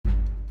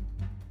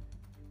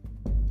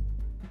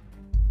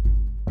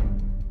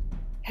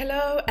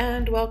Hello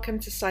and welcome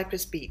to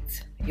Cyprus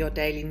Beat, your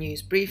daily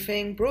news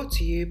briefing brought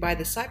to you by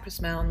the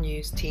Cyprus Mail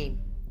news team.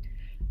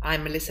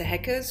 I'm Melissa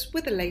Heckers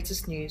with the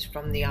latest news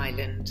from the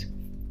island.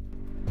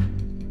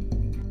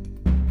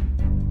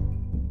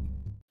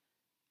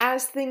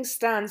 As things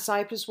stand,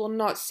 Cyprus will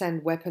not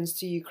send weapons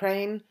to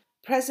Ukraine,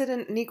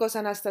 President Nikos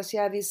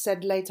Anastasiadis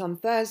said late on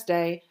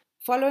Thursday,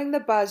 following the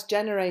buzz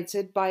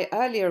generated by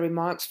earlier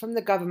remarks from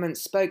the government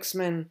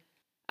spokesman.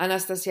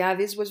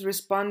 Anastasiadis was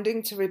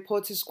responding to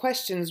reporters'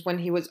 questions when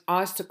he was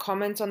asked to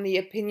comment on the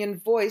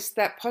opinion voiced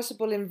that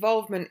possible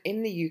involvement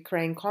in the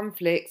Ukraine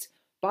conflict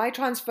by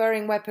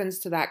transferring weapons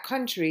to that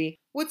country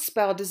would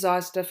spell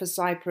disaster for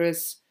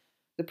Cyprus.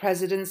 The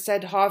president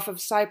said half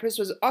of Cyprus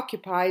was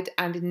occupied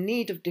and in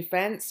need of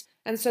defence,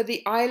 and so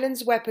the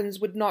island's weapons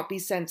would not be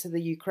sent to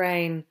the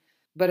Ukraine.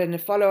 But in a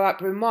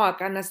follow-up remark,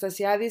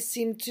 Anastasiadis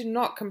seemed to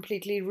not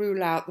completely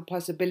rule out the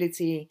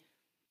possibility.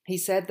 He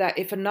said that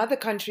if another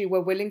country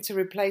were willing to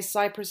replace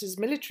Cyprus's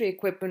military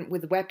equipment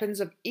with weapons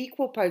of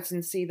equal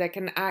potency that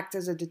can act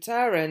as a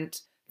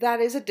deterrent, that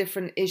is a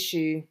different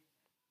issue.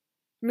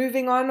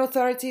 Moving on,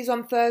 authorities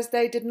on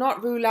Thursday did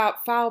not rule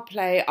out foul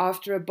play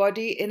after a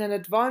body in an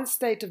advanced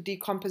state of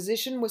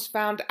decomposition was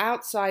found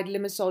outside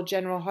Limassol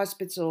General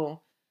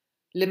Hospital.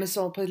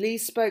 Limassol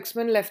police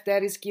spokesman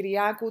Lefteris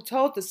Kyriakou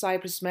told the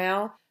Cyprus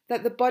Mail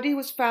that the body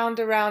was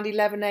found around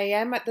 11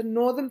 a.m. at the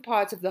northern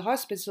part of the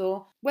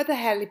hospital where the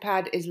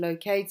helipad is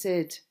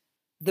located.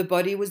 The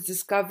body was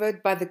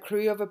discovered by the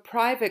crew of a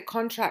private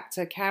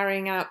contractor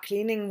carrying out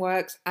cleaning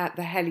works at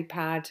the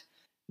helipad.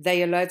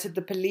 They alerted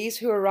the police,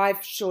 who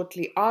arrived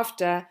shortly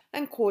after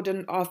and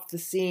cordoned off the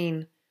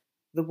scene.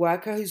 The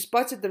worker who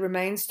spotted the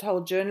remains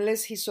told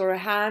journalists he saw a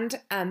hand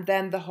and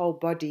then the whole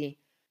body.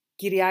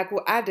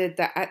 Kyriakou added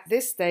that at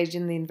this stage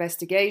in the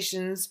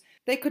investigations,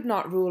 they could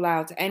not rule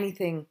out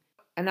anything.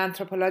 An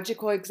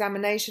anthropological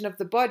examination of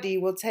the body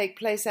will take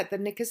place at the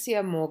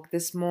Nicosia morgue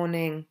this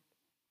morning.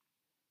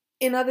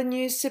 In other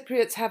news,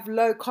 Cypriots have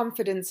low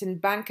confidence in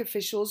bank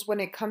officials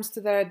when it comes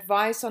to their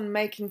advice on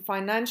making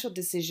financial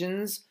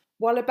decisions,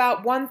 while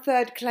about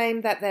one-third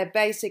claim that their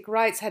basic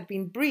rights had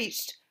been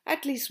breached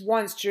at least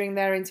once during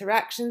their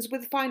interactions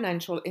with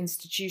financial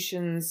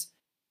institutions.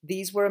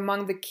 These were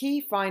among the key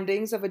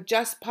findings of a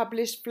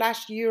just-published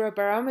flash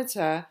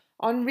Eurobarometer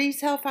on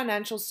retail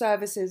financial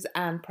services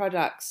and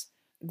products.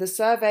 The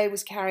survey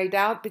was carried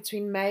out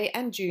between May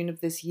and June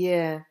of this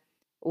year.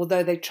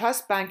 Although they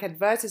trust bank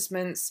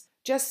advertisements,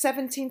 just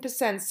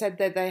 17% said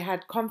that they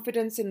had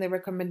confidence in the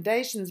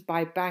recommendations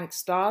by bank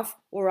staff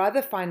or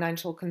other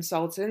financial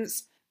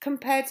consultants,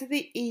 compared to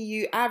the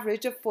EU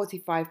average of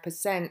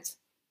 45%.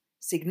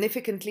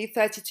 Significantly,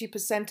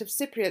 32% of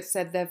Cypriots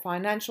said their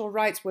financial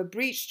rights were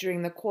breached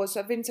during the course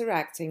of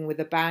interacting with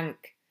a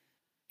bank.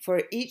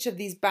 For each of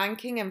these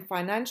banking and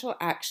financial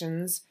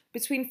actions,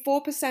 between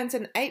 4%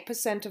 and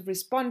 8% of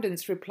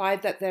respondents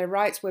replied that their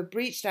rights were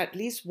breached at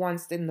least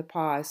once in the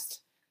past.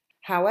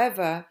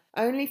 However,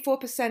 only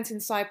 4% in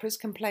Cyprus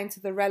complained to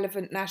the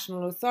relevant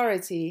national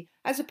authority,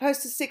 as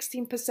opposed to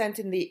 16%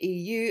 in the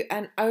EU,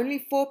 and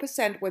only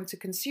 4% went to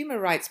Consumer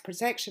Rights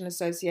Protection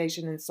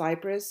Association in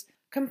Cyprus,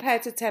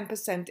 compared to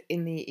 10%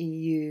 in the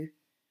EU.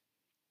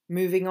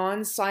 Moving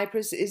on,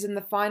 Cyprus is in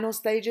the final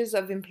stages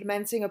of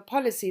implementing a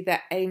policy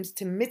that aims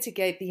to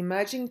mitigate the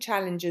emerging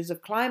challenges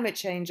of climate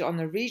change on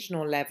a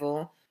regional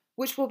level,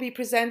 which will be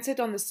presented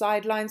on the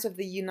sidelines of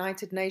the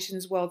United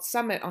Nations World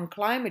Summit on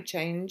Climate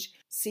Change,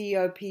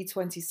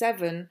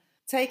 COP27,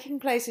 taking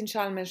place in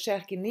Sharm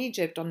el-Sheikh in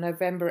Egypt on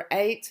November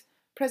 8,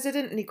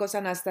 President Nikos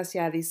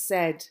Anastasiadis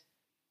said.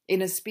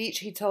 In a speech,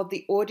 he told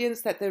the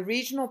audience that the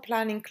regional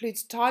plan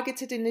includes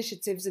targeted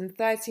initiatives in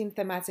 13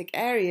 thematic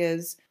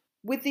areas,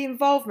 with the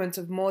involvement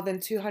of more than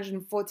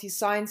 240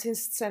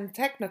 scientists and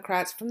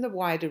technocrats from the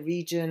wider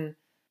region.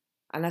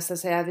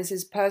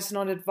 Anastasiadis'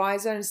 personal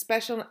advisor and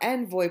special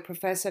envoy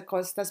Professor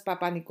Kostas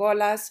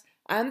Papanikolas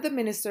and the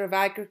Minister of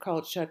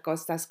Agriculture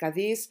Kostas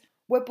Kadis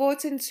were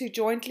brought in to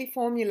jointly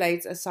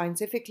formulate a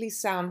scientifically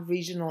sound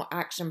regional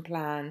action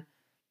plan.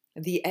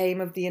 The aim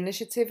of the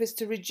initiative is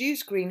to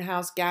reduce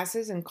greenhouse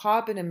gases and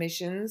carbon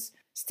emissions,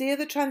 steer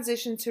the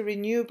transition to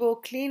renewable,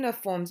 cleaner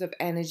forms of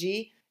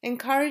energy,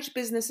 encourage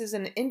businesses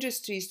and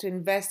industries to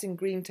invest in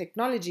green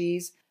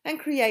technologies, and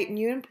create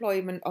new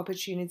employment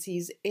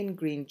opportunities in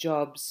green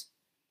jobs.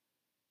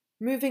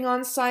 Moving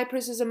on,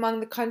 Cyprus is among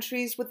the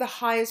countries with the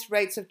highest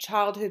rates of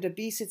childhood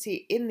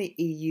obesity in the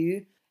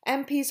EU,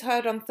 MPs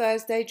heard on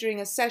Thursday during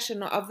a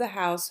session of the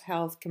House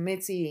Health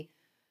Committee.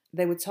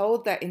 They were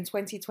told that in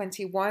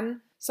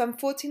 2021, some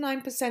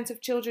 49%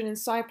 of children in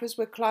Cyprus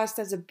were classed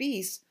as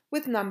obese,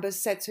 with numbers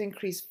set to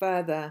increase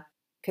further.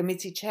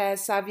 Committee Chair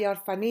Savia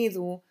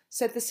Orfanidou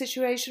said the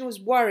situation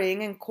was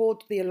worrying and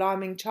called the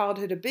alarming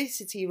childhood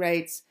obesity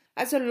rates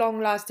as a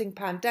long-lasting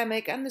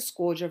pandemic and the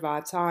scourge of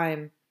our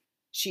time.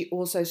 She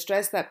also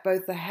stressed that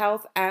both the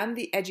health and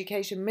the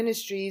education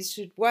ministries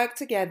should work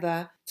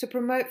together to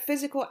promote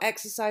physical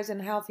exercise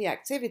and healthy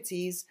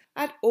activities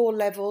at all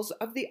levels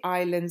of the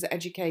island's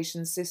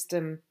education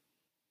system.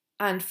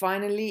 And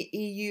finally,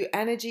 EU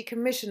Energy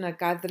Commissioner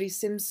Kadri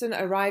Simpson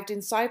arrived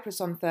in Cyprus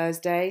on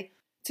Thursday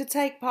to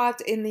take part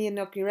in the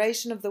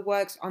inauguration of the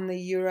works on the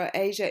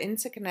Euro-Asia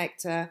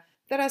Interconnector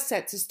that are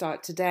set to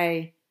start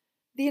today.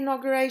 The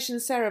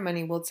inauguration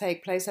ceremony will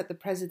take place at the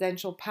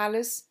Presidential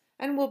Palace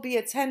and will be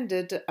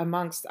attended,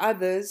 amongst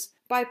others,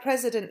 by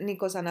President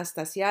Nikos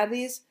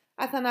Anastasiadis,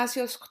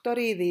 Athanasios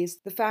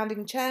Chtoridis, the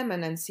founding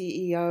chairman and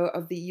CEO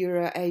of the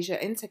Euro-Asia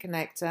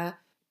Interconnector,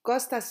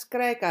 Kostas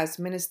Skrekas,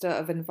 Minister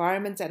of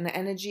Environment and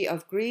Energy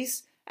of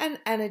Greece, and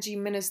Energy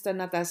Minister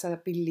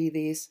Natasa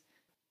Pillidis.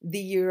 The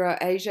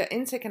Euro-Asia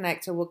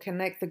Interconnector will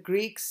connect the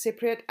Greek,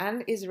 Cypriot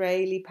and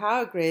Israeli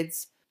power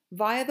grids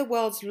via the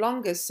world's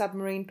longest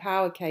submarine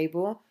power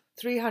cable,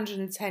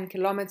 310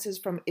 kilometers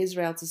from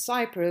Israel to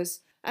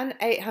Cyprus and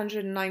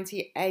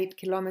 898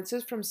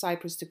 kilometers from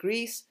Cyprus to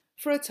Greece,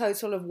 for a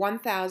total of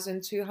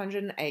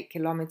 1,208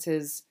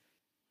 kilometers.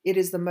 It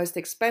is the most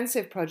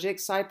expensive project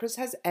Cyprus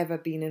has ever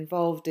been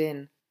involved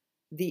in.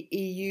 The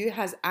EU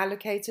has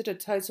allocated a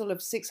total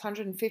of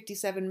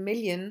 657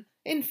 million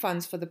in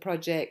funds for the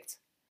project.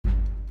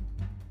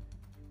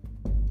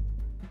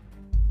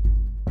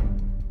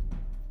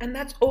 And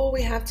that's all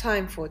we have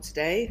time for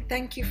today.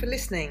 Thank you for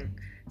listening.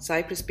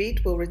 Cyprus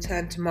Beat will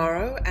return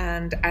tomorrow,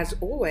 and as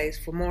always,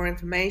 for more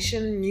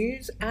information,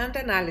 news and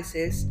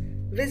analysis,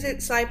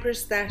 visit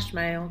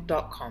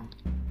cyprus-mail.com.